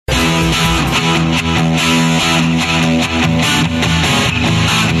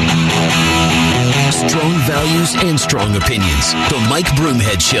values and strong opinions. The Mike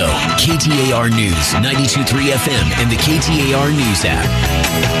Broomhead Show. KTAR News, 92.3 FM, and the KTAR News app.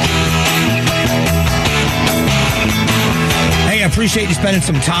 Hey, I appreciate you spending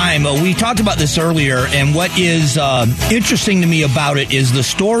some time. We talked about this earlier, and what is interesting to me about it is the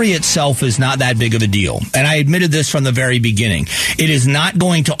story itself is not that big of a deal. And I admitted this from the very beginning. It is not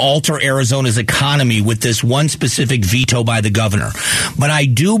going to alter Arizona's economy with this one specific veto by the governor. But I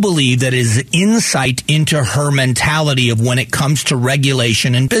do believe that it is insight into her mentality of when it comes to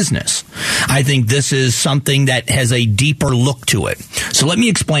regulation and business. I think this is something that has a deeper look to it. So let me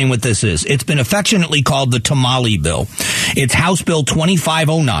explain what this is. It's been affectionately called the Tamale Bill. It's House Bill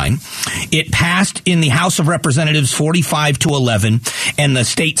 2509. It passed in the House of Representatives 45-11 and the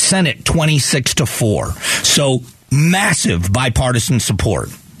State Senate 26-4. So massive bipartisan support.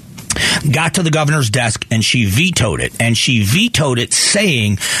 Got to the governor's desk and she vetoed it. And she vetoed it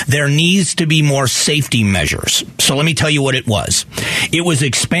saying there needs to be more safety measures. So let me tell you what it was. It was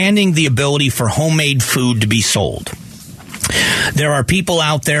expanding the ability for homemade food to be sold. There are people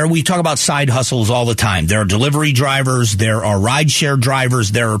out there, we talk about side hustles all the time. There are delivery drivers, there are rideshare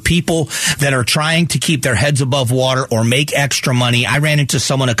drivers, there are people that are trying to keep their heads above water or make extra money. I ran into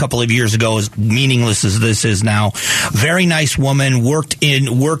someone a couple of years ago, as meaningless as this is now. Very nice woman, worked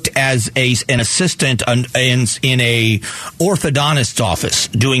as an assistant in a orthodontist's office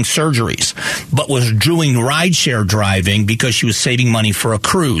doing surgeries, but was doing rideshare driving because she was saving money for a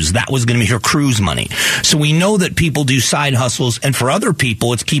cruise. That was going to be her cruise money. So we know that people do side hustles, and for other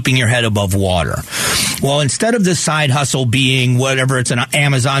people, it's keeping your head above water. Well, instead of this side hustle being whatever, it's an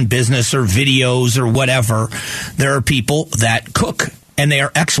Amazon business or videos or whatever, there are people that cook, and they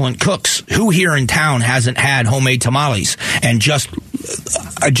are excellent cooks. Who here in town hasn't had homemade tamales and just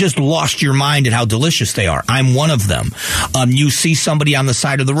lost your mind at how delicious they are? I'm one of them. You see somebody on the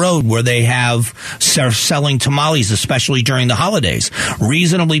side of the road where they have selling tamales, especially during the holidays.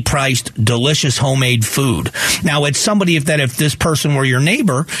 Reasonably priced, delicious homemade food. Now, it's somebody if this person were your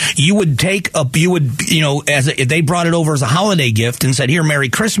neighbor, you would if they brought it over as a holiday gift and said, "Here, Merry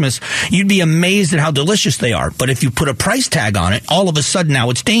Christmas," you'd be amazed at how delicious they are. But if you put a price tag on it, all of a sudden now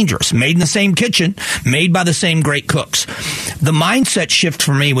it's dangerous. Made in the same kitchen, made by the same great cooks. The mindset shift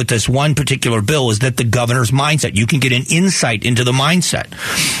for me with this one particular bill is that the governor's mindset. You can get an insight into the mindset.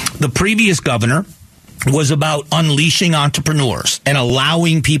 The previous governor was about unleashing entrepreneurs and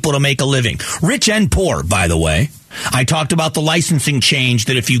allowing people to make a living. Rich and poor, by the way. I talked about the licensing change,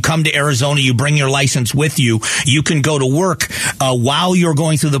 that if you come to Arizona, you bring your license with you, you can go to work while you're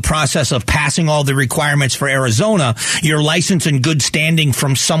going through the process of passing all the requirements for Arizona. Your license in good standing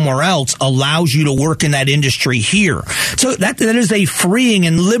from somewhere else allows you to work in that industry here. So that is a freeing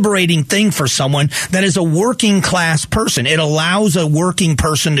and liberating thing for someone that is a working class person. It allows a working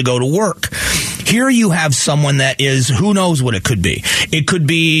person to go to work. Here you have someone that is, who knows what it could be. It could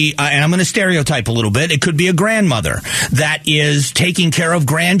be, and I'm going to stereotype a little bit, it could be a grandmother that is taking care of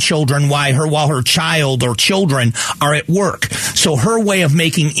grandchildren while her child or children are at work. So her way of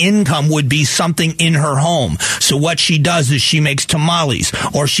making income would be something in her home. So what she does is she makes tamales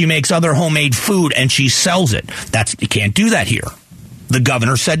or she makes other homemade food and she sells it. You can't do that here. The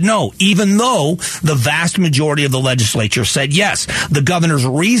governor said no, even though the vast majority of the legislature said yes. The governor's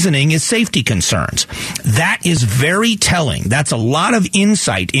reasoning is safety concerns. That is very telling. That's a lot of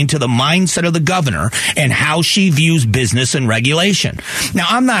insight into the mindset of the governor and how she views business and regulation. Now,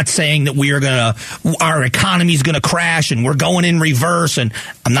 I'm not saying that our economy is going to crash and we're going in reverse, and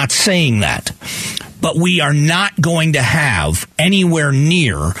I'm not saying that. But we are not going to have anywhere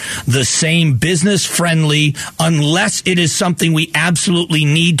near the same business-friendly, unless it is something we absolutely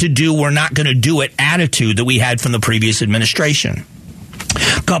need to do, we're not going to do it attitude that we had from the previous administration.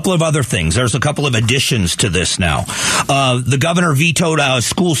 A couple of other things. There's a couple of additions to this now. The governor vetoed a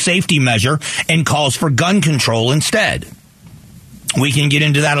school safety measure and calls for gun control instead. We can get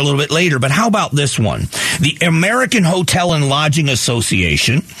into that a little bit later, but how about this one? The American Hotel and Lodging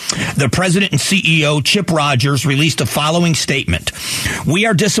Association, the president and CEO, Chip Rogers, released the following statement. We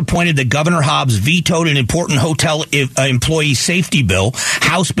are disappointed that Governor Hobbs vetoed an important hotel employee safety bill,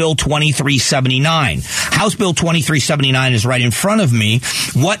 House Bill 2379. House Bill 2379 is right in front of me.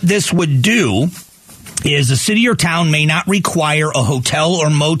 What this would do is a city or town may not require a hotel or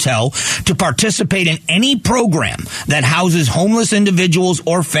motel to participate in any program that houses homeless individuals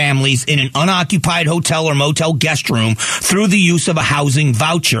or families in an unoccupied hotel or motel guest room through the use of a housing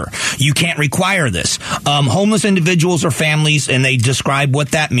voucher. You can't require this. Homeless individuals or families, and they describe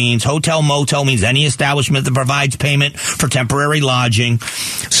what that means. Hotel, motel means any establishment that provides payment for temporary lodging.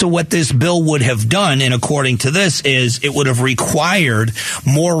 So what this bill would have done, and according to this, is it would have required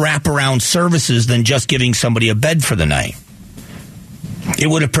more wraparound services than just giving somebody a bed for the night. It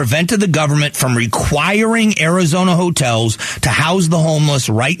would have prevented the government from requiring Arizona hotels to house the homeless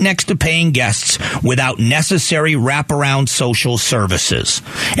right next to paying guests without necessary wraparound social services.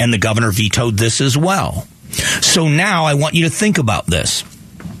 And the governor vetoed this as well. So now I want you to think about this.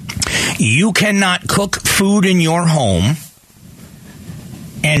 You cannot cook food in your home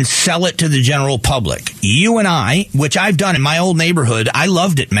and sell it to the general public. You and I, which I've done in my old neighborhood, I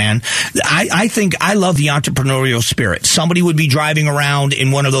loved it, man. I think I love the entrepreneurial spirit. Somebody would be driving around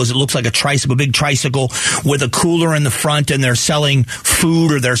in one of those, it looks like a big tricycle with a cooler in the front, and they're selling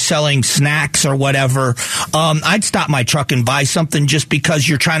food or they're selling snacks or whatever. I'd stop my truck and buy something just because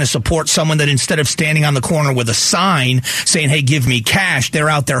you're trying to support someone that instead of standing on the corner with a sign saying, hey, give me cash, they're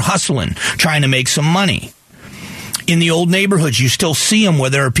out there hustling, trying to make some money. In the old neighborhoods, you still see them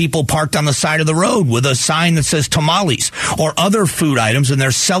where there are people parked on the side of the road with a sign that says tamales or other food items, and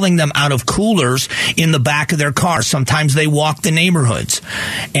they're selling them out of coolers in the back of their car. Sometimes they walk the neighborhoods.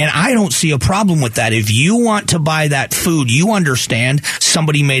 And I don't see a problem with that. If you want to buy that food, you understand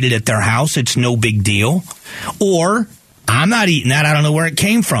somebody made it at their house. It's no big deal. Or I'm not eating that. I don't know where it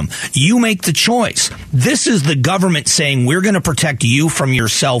came from. You make the choice. This is the government saying we're going to protect you from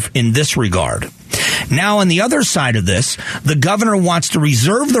yourself in this regard. Now, on the other side of this, the governor wants to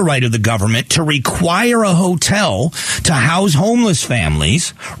reserve the right of the government to require a hotel to house homeless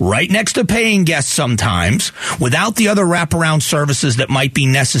families right next to paying guests sometimes without the other wraparound services that might be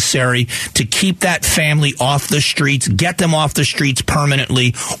necessary to keep that family off the streets, get them off the streets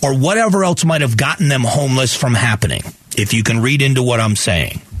permanently, or whatever else might have gotten them homeless from happening, if you can read into what I'm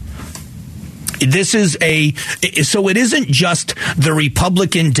saying. This is so it isn't just the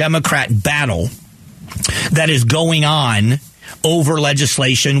Republican-Democrat battle that is going on over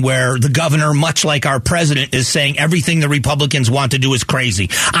legislation where the governor, much like our president, is saying everything the Republicans want to do is crazy.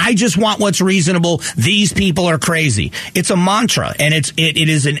 I just want what's reasonable. These people are crazy. It's a mantra, and it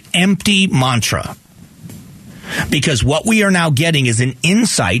is an empty mantra. Because what we are now getting is an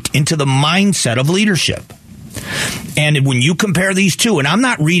insight into the mindset of leadership. And when you compare these two, and I'm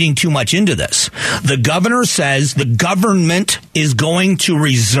not reading too much into this, the governor says the government is going to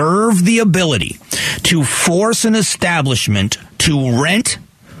reserve the ability to force an establishment to rent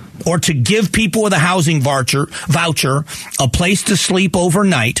or to give people with a housing voucher a place to sleep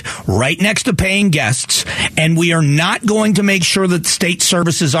overnight right next to paying guests, and we are not going to make sure that state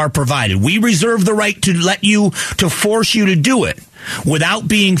services are provided. We reserve the right to force you to do it without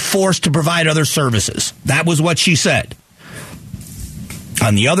being forced to provide other services. That was what she said.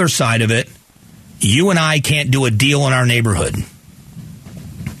 On the other side of it, you and I can't do a deal in our neighborhood.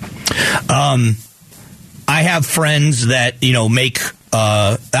 I have friends that, make...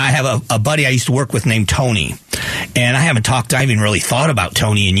 I have a buddy I used to work with named Tony, and I haven't even really thought about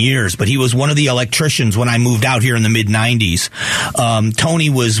Tony in years, but he was one of the electricians when I moved out here in the mid-90s. Tony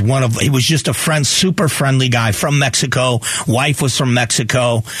was he was just a friend, super friendly guy from Mexico. Wife was from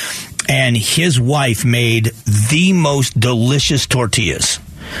Mexico, and his wife made the most delicious tortillas.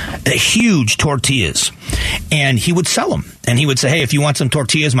 Huge tortillas, and he would sell them, and he would say, hey, if you want some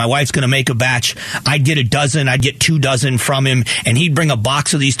tortillas, my wife's going to make a batch. I'd get a dozen, I'd get 2 dozen from him, and he'd bring a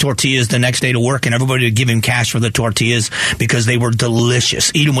box of these tortillas the next day to work, and everybody would give him cash for the tortillas because they were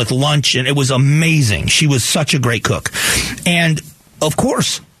delicious. Eat them with lunch, and it was amazing. She was such a great cook, and of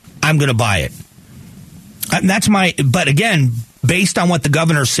course I'm going to buy it. But again, based on what the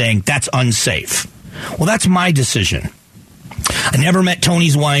governor's saying, that's unsafe. Well, that's my decision. I never met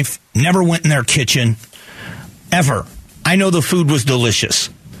Tony's wife, never went in their kitchen, ever. I know the food was delicious.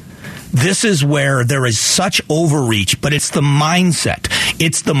 This is where there is such overreach, but it's the mindset.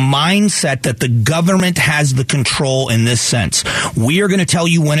 It's the mindset that the government has the control in this sense. We are going to tell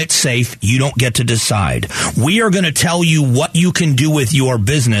you when it's safe. You don't get to decide. We are going to tell you what you can do with your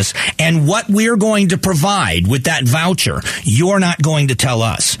business and what we're going to provide with that voucher. You're not going to tell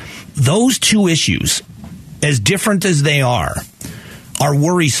us. Those two issues, as different as they are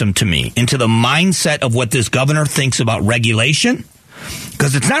worrisome to me into the mindset of what this governor thinks about regulation,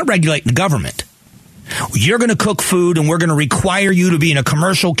 because it's not regulating the government. You're going to cook food, and we're going to require you to be in a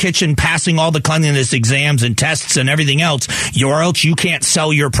commercial kitchen passing all the cleanliness exams and tests and everything else, or else you can't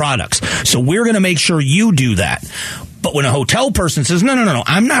sell your products. So we're going to make sure you do that. But when a hotel person says, no,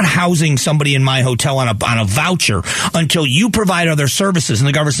 I'm not housing somebody in my hotel on a voucher until you provide other services, and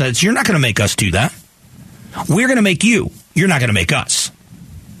the government says, you're not going to make us do that. We're going to make you. You're not going to make us.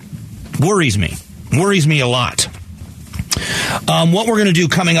 Worries me a lot. What we're going to do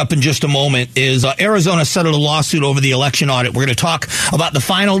coming up in just a moment is Arizona settled a lawsuit over the election audit. We're going to talk about the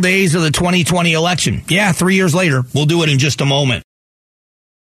final days of the 2020 election. Yeah, 3 years later. We'll do it in just a moment.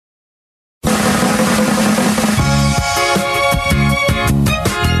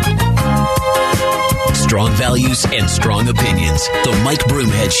 Strong values and strong opinions. The Mike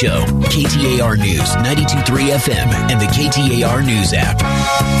Broomhead Show. KTAR News, 92.3 FM, and the KTAR News app.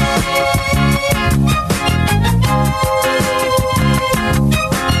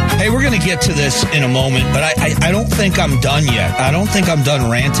 Hey, we're going to get to this in a moment, but I don't think I'm done yet. I don't think I'm done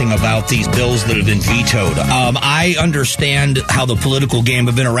ranting about these bills that have been vetoed. I understand how the political game,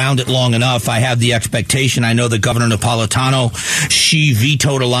 have been around it long enough. I have the expectation. I know that Governor Napolitano, she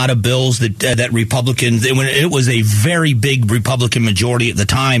vetoed a lot of bills that Republicans, when it was a very big Republican majority at the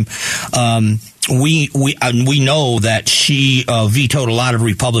time. We know that she vetoed a lot of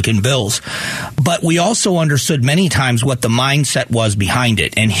Republican bills, but we also understood many times what the mindset was behind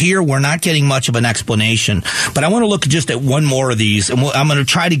it. And here we're not getting much of an explanation. But I want to look just at one more of these, and I'm going to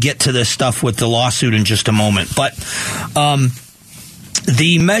try to get to this stuff with the lawsuit in just a moment. But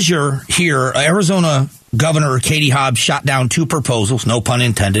the measure here, Arizona Governor Katie Hobbs shot down 2 proposals, no pun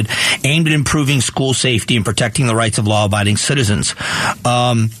intended, aimed at improving school safety and protecting the rights of law-abiding citizens.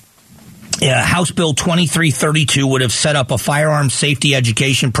 House Bill 2332 would have set up a firearms safety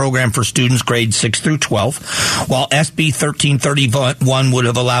education program for students grades 6 through 12, while SB 1331 would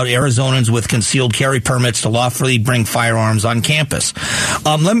have allowed Arizonans with concealed carry permits to lawfully bring firearms on campus.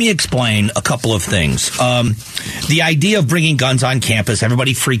 Let me explain a couple of things. The idea of bringing guns on campus,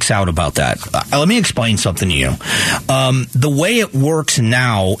 everybody freaks out about that. Let me explain something to you. The way it works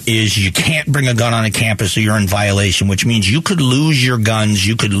now is you can't bring a gun on a campus or you're in violation, which means you could lose your guns,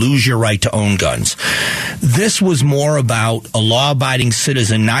 you could lose your right to own guns. This was more about a law-abiding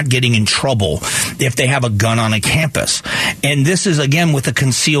citizen not getting in trouble if they have a gun on a campus. And this is, again, with a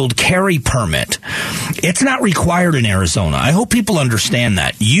concealed carry permit. It's not required in Arizona. I hope people understand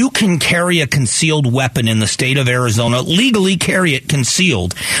that. You can carry a concealed weapon in the state of Arizona, legally carry it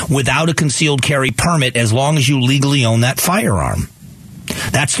concealed without a concealed carry permit as long as you legally own that firearm.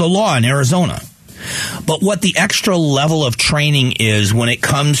 That's the law in Arizona. But what the extra level of training is when it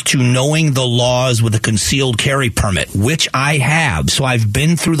comes to knowing the laws with a concealed carry permit, which I have, so I've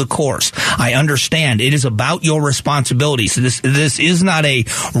been through the course. I understand it is about your responsibility. So this is not a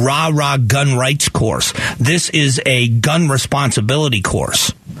rah-rah gun rights course. This is a gun responsibility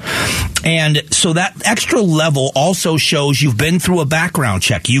course. And so that extra level also shows you've been through a background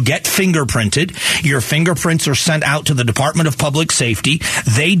check. You get fingerprinted. Your fingerprints are sent out to the Department of Public Safety.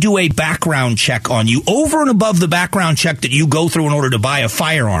 They do a background check on you over and above the background check that you go through in order to buy a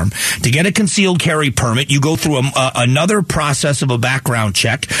firearm. To get a concealed carry permit, you go through another process of a background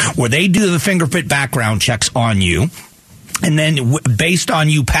check where they do the fingerprint background checks on you. And then based on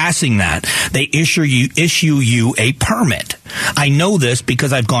you passing that, they issue you a permit. I know this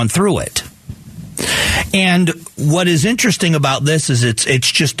because I've gone through it. And what is interesting about this is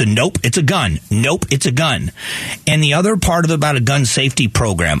it's just a nope, it's a gun. Nope, it's a gun. And the other part of it about a gun safety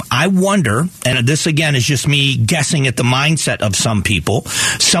program, I wonder, and this again is just me guessing at the mindset of some people,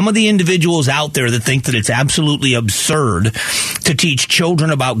 some of the individuals out there that think that it's absolutely absurd to teach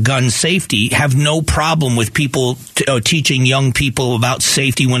children about gun safety have no problem with people teaching young people about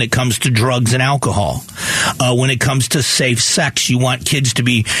safety when it comes to drugs and alcohol. When it comes to safe sex, you want kids to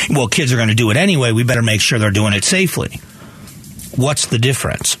be, well, kids are going to do it anyway. We better make sure they're doing it safely. What's the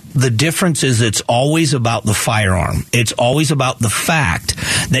difference? The difference is it's always about the firearm. It's always about the fact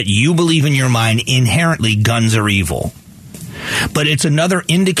that you believe in your mind inherently guns are evil. But it's another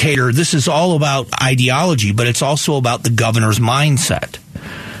indicator. This is all about ideology, but it's also about the governor's mindset.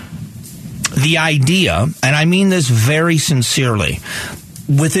 The idea, and I mean this very sincerely,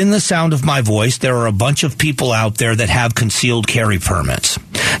 within the sound of my voice, there are a bunch of people out there that have concealed carry permits.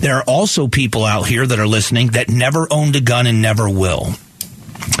 There are also people out here that are listening that never owned a gun and never will.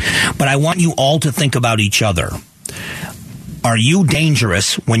 But I want you all to think about each other. Are you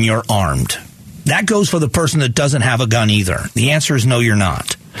dangerous when you're armed? That goes for the person that doesn't have a gun either. The answer is no, you're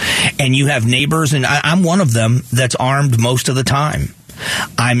not. And you have neighbors, and I'm one of them that's armed most of the time.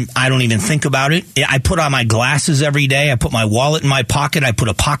 I don't even think about it. I put on my glasses every day. I put my wallet in my pocket. I put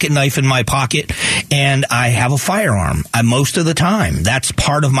a pocket knife in my pocket, and I have a firearm most of the time. That's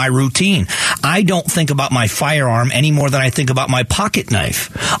part of my routine. I don't think about my firearm any more than I think about my pocket knife.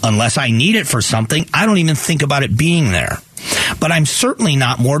 Unless I need it for something, I don't even think about it being there. But I'm certainly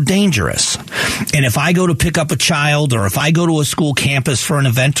not more dangerous. And if I go to pick up a child or if I go to a school campus for an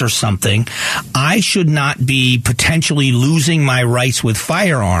event or something, I should not be potentially losing my rights with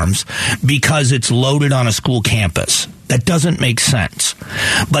firearms because it's loaded on a school campus. That doesn't make sense.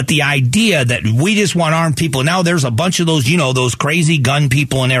 But the idea that we just want armed people, now there's a bunch of those, those crazy gun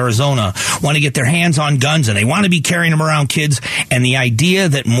people in Arizona want to get their hands on guns and they want to be carrying them around kids. And the idea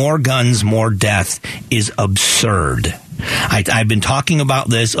that more guns, more death is absurd. I've been talking about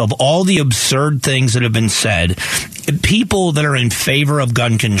this, of all the absurd things that have been said. People that are in favor of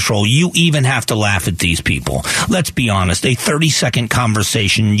gun control, you even have to laugh at these people. Let's be honest. A 30-second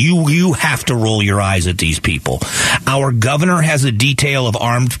conversation, you have to roll your eyes at these people. Our governor has a detail of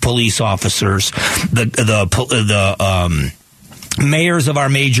armed police officers. The mayors of our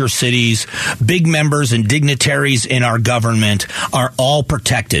major cities, big members and dignitaries in our government are all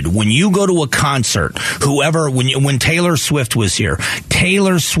protected. When you go to a concert, when Taylor Swift was here,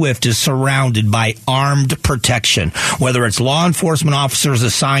 Taylor Swift is surrounded by armed protection, whether it's law enforcement officers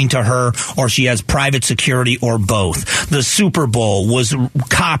assigned to her or she has private security or both. The Super Bowl was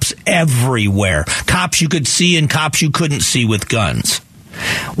cops everywhere. Cops you could see and cops you couldn't see with guns.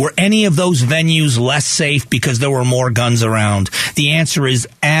 Were any of those venues less safe because there were more guns around? The answer is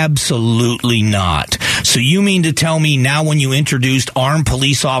absolutely not. So you mean to tell me now when you introduced armed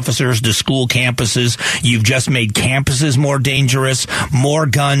police officers to school campuses, you've just made campuses more dangerous, more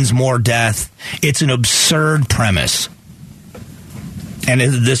guns, more death? It's an absurd premise. And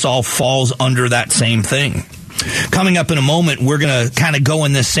this all falls under that same thing. Coming up in a moment, we're going to kind of go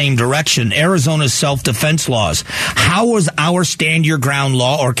in this same direction. Arizona's self-defense laws. How is our stand your ground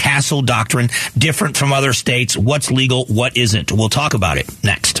law or castle doctrine different from other states? What's legal? What isn't? We'll talk about it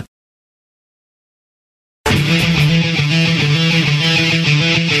next.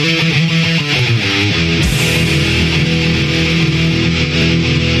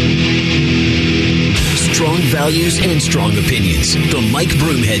 Strong values and strong opinions. The Mike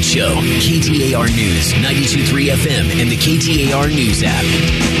Broomhead Show. KTAR News, 92.3 FM, and the KTAR News app.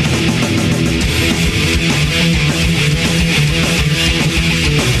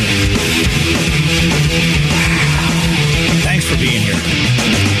 Thanks for being here.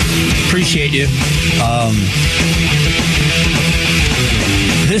 Appreciate you.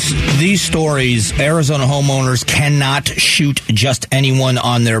 These stories, Arizona homeowners cannot shoot just anyone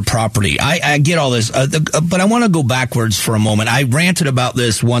on their property. I get all this, but I want to go backwards for a moment. I ranted about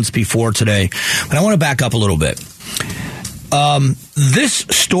this once before today, but I want to back up a little bit. This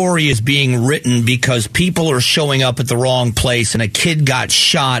story is being written because people are showing up at the wrong place, and a kid got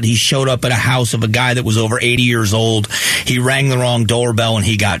shot. He showed up at a house of a guy that was over 80 years old. He rang the wrong doorbell, and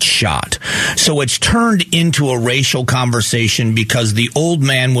he got shot. So it's turned into a racial conversation because the old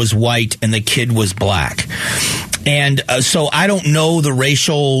man was white and the kid was black. And so I don't know the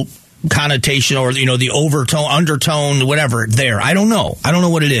racial connotation or, the overtone, undertone, whatever there. I don't know. I don't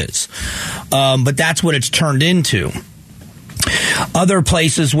know what it is. But that's what it's turned into. Other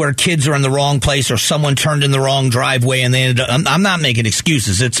places where kids are in the wrong place or someone turned in the wrong driveway and they ended up, I'm not making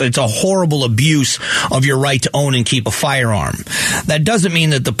excuses. It's a horrible abuse of your right to own and keep a firearm. That doesn't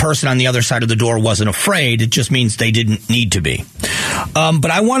mean that the person on the other side of the door wasn't afraid. It just means they didn't need to be. But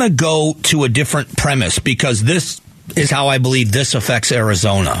I want to go to a different premise because this is how I believe this affects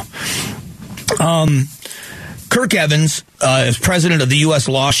Arizona. Kirk Evans, as president of the U.S.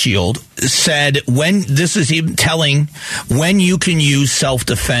 Law Shield, said this is him telling when you can use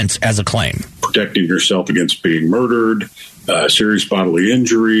self-defense as a claim. Protecting yourself against being murdered, serious bodily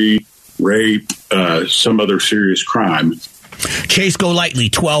injury, rape, some other serious crime. Chase Golightly,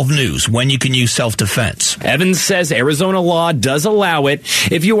 12 News, when you can use self-defense. Evans says Arizona law does allow it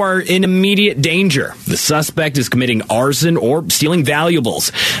if you are in immediate danger. The suspect is committing arson or stealing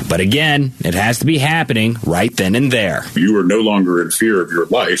valuables. But again, it has to be happening right then and there. You are no longer in fear of your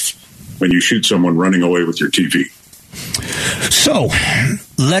life when you shoot someone running away with your TV. So,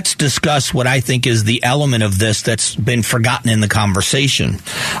 let's discuss what I think is the element of this that's been forgotten in the conversation.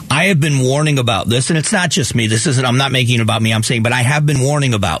 I have been warning about this, and it's not just me. I'm not making it about me, but I have been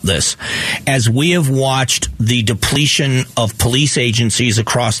warning about this as we have watched the depletion of police agencies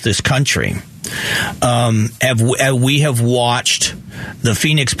across this country. We have watched the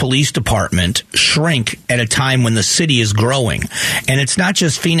Phoenix Police Department shrink at a time when the city is growing. And it's not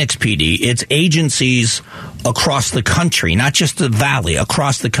just Phoenix PD, it's agencies across the country, not just the valley,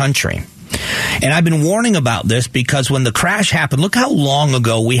 across the country. And I've been warning about this because when the crash happened, look how long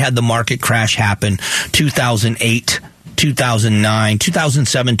ago we had the market crash happen, 2008, 2009,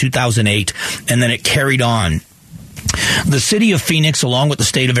 2007, 2008, and then it carried on. The city of Phoenix, along with the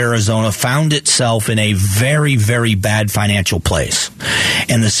state of Arizona, found itself in a very, very bad financial place.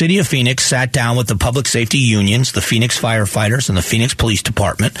 And the city of Phoenix sat down with the public safety unions, the Phoenix firefighters, and the Phoenix Police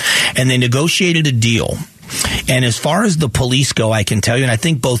Department, and they negotiated a deal. And as far as the police go, I can tell you, and I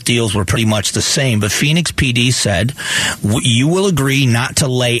think both deals were pretty much the same, but Phoenix PD said, you will agree not to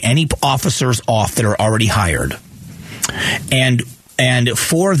lay any officers off that are already hired. And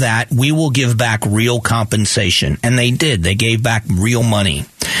for that, we will give back real compensation. And they did. They gave back real money.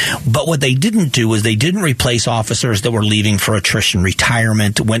 But what they didn't do is they didn't replace officers that were leaving for attrition,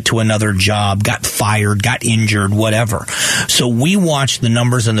 retirement, went to another job, got fired, got injured, whatever. So we watched the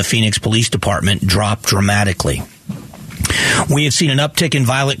numbers in the Phoenix Police Department drop dramatically. We have seen an uptick in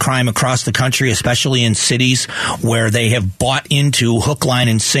violent crime across the country, especially in cities where they have bought into hook, line,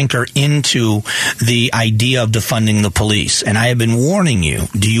 and sinker into the idea of defunding the police. And I have been warning you,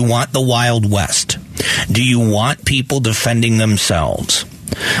 do you want the Wild West? Do you want people defending themselves?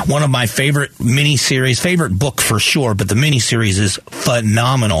 One of my favorite miniseries, favorite book for sure, but the miniseries is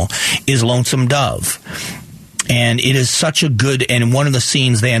phenomenal, is Lonesome Dove. And it is such a good, and in one of the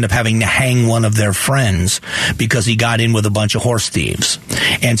scenes, they end up having to hang one of their friends because he got in with a bunch of horse thieves.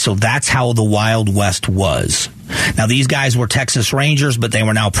 And so that's how the Wild West was. Now, these guys were Texas Rangers, but they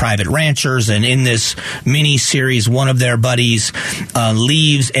were now private ranchers. And in this mini series, one of their buddies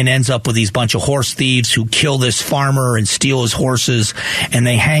leaves and ends up with these bunch of horse thieves who kill this farmer and steal his horses. And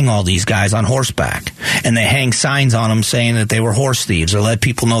they hang all these guys on horseback. And they hang signs on them saying that they were horse thieves, or let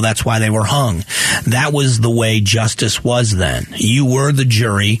people know that's why they were hung. That was the way justice was then. You were the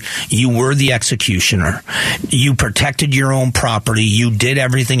jury. You were the executioner. You protected your own property. You did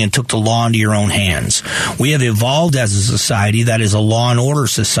everything and took the law into your own hands. We have evolved as a society that is a law and order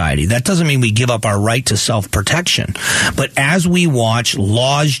society. That doesn't mean we give up our right to self-protection. But as we watch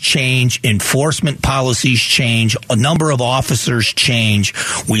laws change, enforcement policies change, a number of officers change,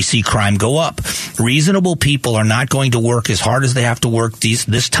 we see crime go up. Reasonable people are not going to work as hard as they have to work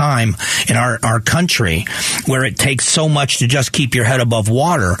this time in our country, where it takes so much to just keep your head above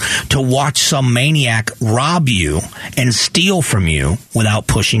water, to watch some maniac rob you and steal from you without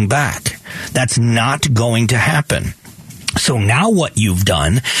pushing back. That's not going to happen. So now what you've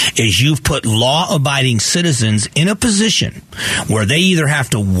done is you've put law-abiding citizens in a position where they either have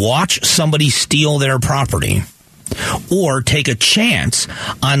to watch somebody steal their property or take a chance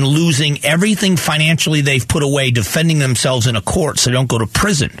on losing everything financially they've put away defending themselves in a court so they don't go to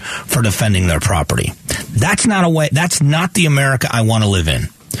prison for defending their property. That's not the America I want to live in.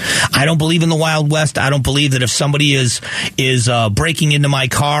 I don't believe in the Wild West. I don't believe that if somebody is breaking into my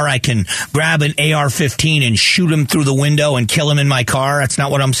car, I can grab an AR-15 and shoot him through the window and kill him in my car. That's not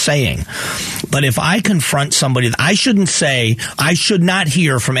what I'm saying. But if I confront somebody, I should not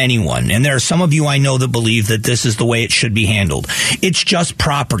hear from anyone. And there are some of you I know that believe that this is the way it should be handled. It's just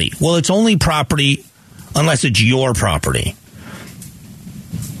property. Well, it's only property unless it's your property.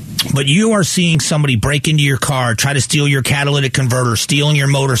 But you are seeing somebody break into your car, try to steal your catalytic converter, stealing your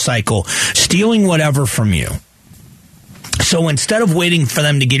motorcycle, stealing whatever from you. So instead of waiting for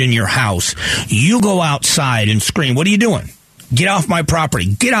them to get in your house, you go outside and scream, "What are you doing? Get off my property.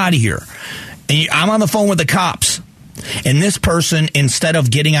 Get out of here." And I'm on the phone with the cops. And this person, instead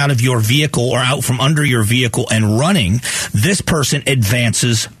of getting out of your vehicle or out from under your vehicle and running, this person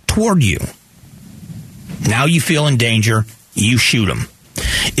advances toward you. Now you feel in danger. You shoot him.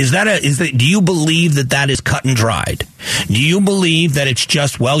 Do you believe that is cut and dried? Do you believe that it's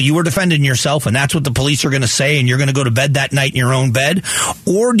just, well, you were defending yourself and that's what the police are going to say and you're going to go to bed that night in your own bed?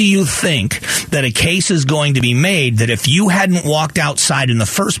 Or do you think that a case is going to be made that if you hadn't walked outside in the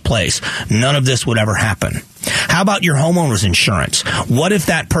first place, none of this would ever happen? How about your homeowner's insurance? What if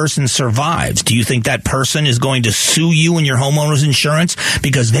that person survives? Do you think that person is going to sue you and your homeowner's insurance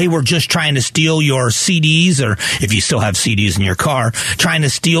because they were just trying to steal your CDs, or if you still have CDs in your car, trying to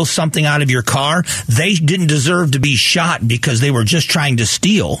steal something out of your car? They didn't deserve to be shot because they were just trying to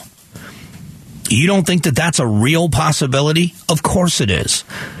steal. You don't think that that's a real possibility? Of course it is.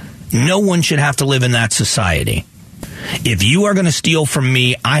 No one should have to live in that society. If you are going to steal from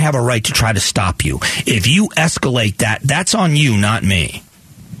me, I have a right to try to stop you. If you escalate that, that's on you, not me.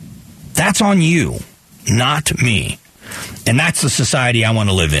 That's on you, not me. And that's the society I want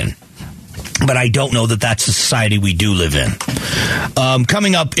to live in. But I don't know that that's the society we do live in.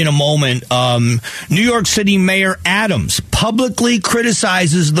 Coming up in a moment, New York City Mayor Adams publicly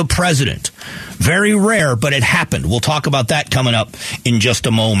criticizes the president. Very rare, but it happened. We'll talk about that coming up in just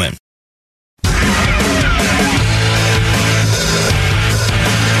a moment.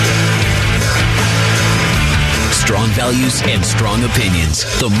 Strong values and strong opinions.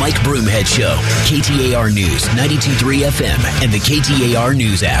 The Mike Broomhead Show. KTAR News, 92.3 FM, and the KTAR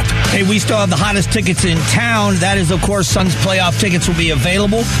News app. Hey, we still have the hottest tickets in town. That is, of course, Suns playoff tickets will be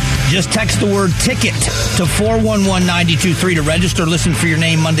available. Just text the word ticket to 411-923 to register. Listen for your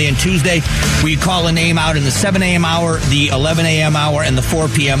name Monday and Tuesday. We call a name out in the 7 a.m. hour, the 11 a.m. hour, and the 4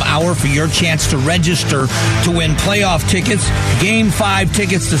 p.m. hour for your chance to register to win playoff tickets. Game 5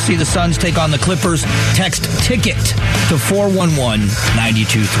 tickets to see the Suns take on the Clippers. Text ticket to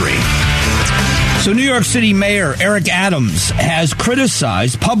 411-923. So New York City Mayor Eric Adams has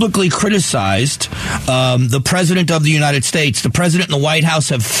publicly criticized the President of the United States. The President and the White House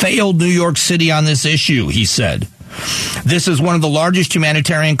have failed New York City on this issue, he said. This is one of the largest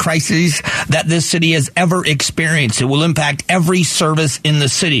humanitarian crises that this city has ever experienced. It will impact every service in the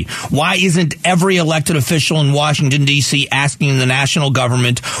city. Why isn't every elected official in Washington, D.C. asking the national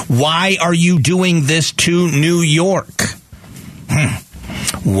government, why are you doing this to New York?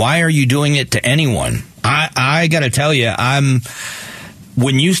 Why are you doing it to anyone? I got to tell you,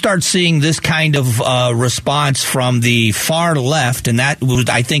 when you start seeing this kind of response from the far left, and that would,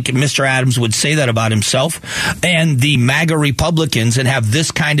 I think Mr. Adams would say that about himself, and the MAGA Republicans, and have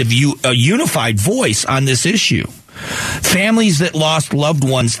this kind of a unified voice on this issue. Families that lost loved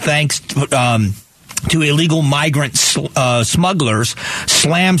ones thanks to illegal migrant smugglers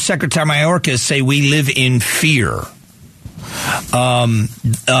slam Secretary Mayorkas, say we live in fear.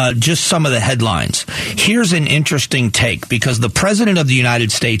 Just some of the headlines. Here's an interesting take, because the President of the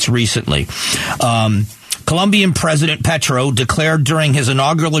United States recently, Colombian President Petro, declared during his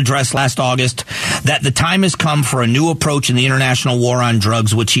inaugural address last August that the time has come for a new approach in the international war on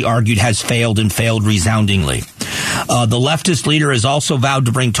drugs, which he argued has failed and failed resoundingly. The leftist leader has also vowed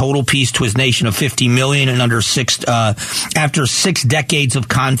to bring total peace to his nation of 50 million and after 6 decades of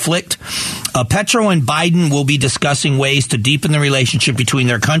conflict. Petro and Biden will be discussing ways to deepen the relationship between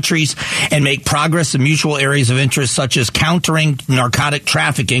their countries and make progress in mutual areas of interest, such as countering narcotic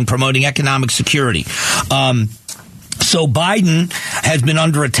trafficking, promoting economic security. So Biden has been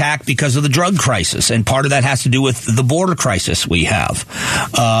under attack because of the drug crisis, and part of that has to do with the border crisis we have.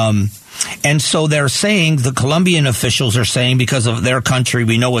 And so they're saying, the Colombian officials are saying, because of their country,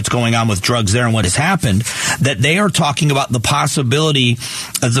 we know what's going on with drugs there and what has happened, that they are talking about the possibility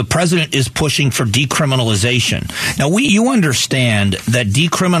the president is pushing for decriminalization. Now, you understand that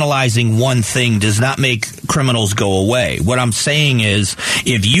decriminalizing one thing does not make criminals go away. What I'm saying is,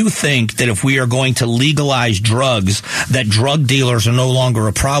 if you think that if we are going to legalize drugs, that drug dealers are no longer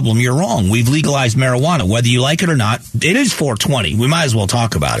a problem, you're wrong. We've legalized marijuana. Whether you like it or not, it is 420. We might as well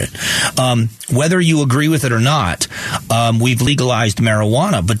talk about it. Whether you agree with it or not, we've legalized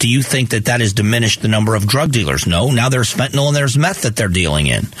marijuana. But do you think that has diminished the number of drug dealers? No. Now there's fentanyl and there's meth that they're dealing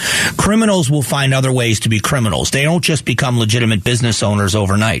in. Criminals will find other ways to be criminals. They don't just become legitimate business owners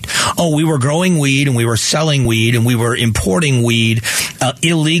overnight. Oh, we were growing weed and we were selling weed and we were importing weed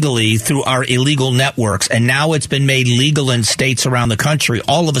illegally through our illegal networks, and now it's been made legal in states around the country.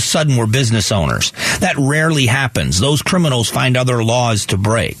 All of a sudden, we're business owners. That rarely happens. Those criminals find other laws to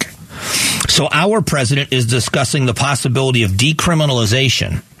break. So our president is discussing the possibility of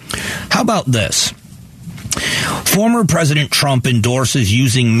decriminalization. How about this? Former President Trump endorses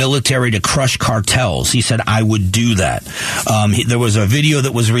using military to crush cartels. He said, I would do that. There was a video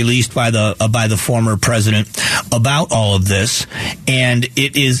that was released by the former president about all of this. And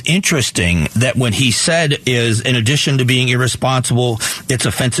it is interesting that when he said is, in addition to being irresponsible, it's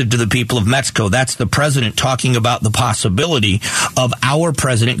offensive to the people of Mexico. That's the president talking about the possibility of our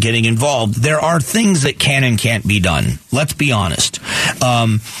president getting involved. There are things that can and can't be done. Let's be honest.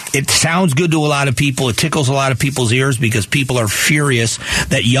 It sounds good to a lot of people. It tickles a lot of people's ears because people are furious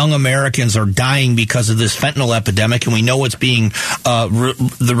that young Americans are dying because of this fentanyl epidemic, and we know it's being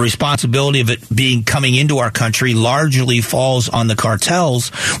the responsibility of it coming into our country largely falls on the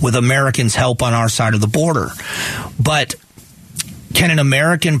cartels, with Americans' help on our side of the border. But can an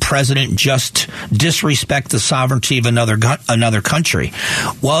American president just disrespect the sovereignty of another country?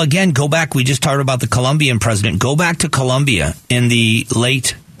 Well, again, go back. We just talked about the Colombian president. Go back to Colombia in the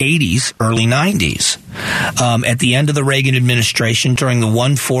late 80s, early 90s. At the end of the Reagan administration, during the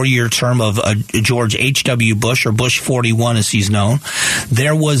 4-year term of George H.W. Bush, or Bush 41 as he's known,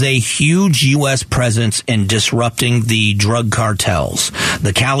 there was a huge U.S. presence in disrupting the drug cartels,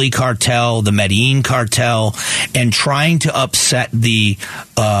 the Cali cartel, the Medellin cartel, and trying to upset the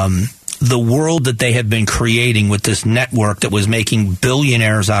world that they had been creating with this network that was making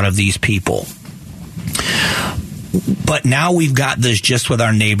billionaires out of these people. But now we've got this just with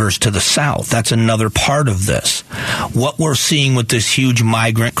our neighbors to the south. That's another part of this. What we're seeing with this huge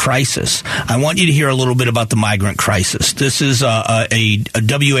migrant crisis. I want you to hear a little bit about the migrant crisis. This is a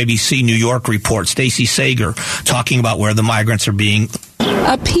WABC New York report. Stacey Sager talking about where the migrants are being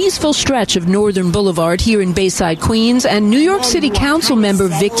A peaceful stretch of Northern Boulevard here in Bayside, Queens, and New York City Council member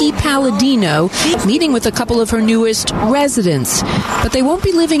Vicky Palladino meeting with a couple of her newest residents. But they won't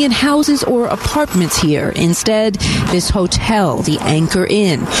be living in houses or apartments here. Instead, this hotel, the Anchor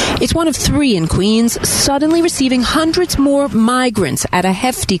Inn. It's one of 3 in Queens, suddenly receiving hundreds more migrants at a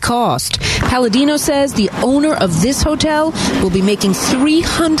hefty cost. Palladino says the owner of this hotel will be making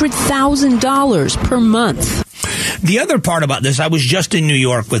 $300,000 per month. The other part about this, I was just in New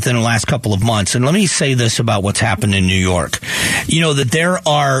York within the last couple of months, and let me say this about what's happened in New York. You know, that there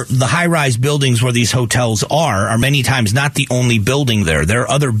are the high-rise buildings where these hotels are many times not the only building there. There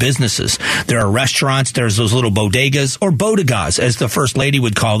are other businesses. There are restaurants. There's those little bodegas, or bodegas, as the First Lady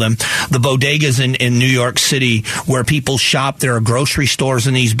would call them. The bodegas in New York City where people shop. There are grocery stores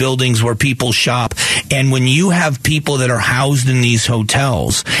in these buildings where people shop. And when you have people that are housed in these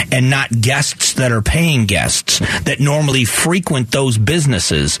hotels and not guests that are paying guests that normally frequent those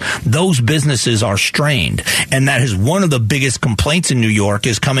businesses are strained. And that is one of the biggest complaints in New York,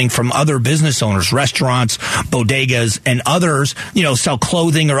 is coming from other business owners, restaurants, bodegas, and others, sell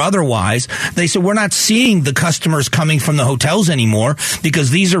clothing or otherwise. They said, we're not seeing the customers coming from the hotels anymore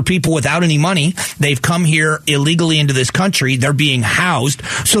because these are people without any money. They've come here illegally into this country. They're being housed.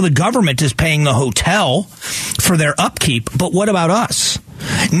 So the government is paying the hotel for their upkeep. But what about us?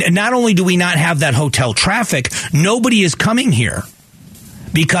 Not only do we not have that hotel traffic, nobody is coming here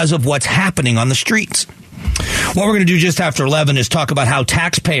because of what's happening on the streets. What we're going to do just after 11 is talk about how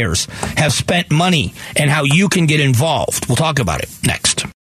taxpayers have spent money and how you can get involved. We'll talk about it next.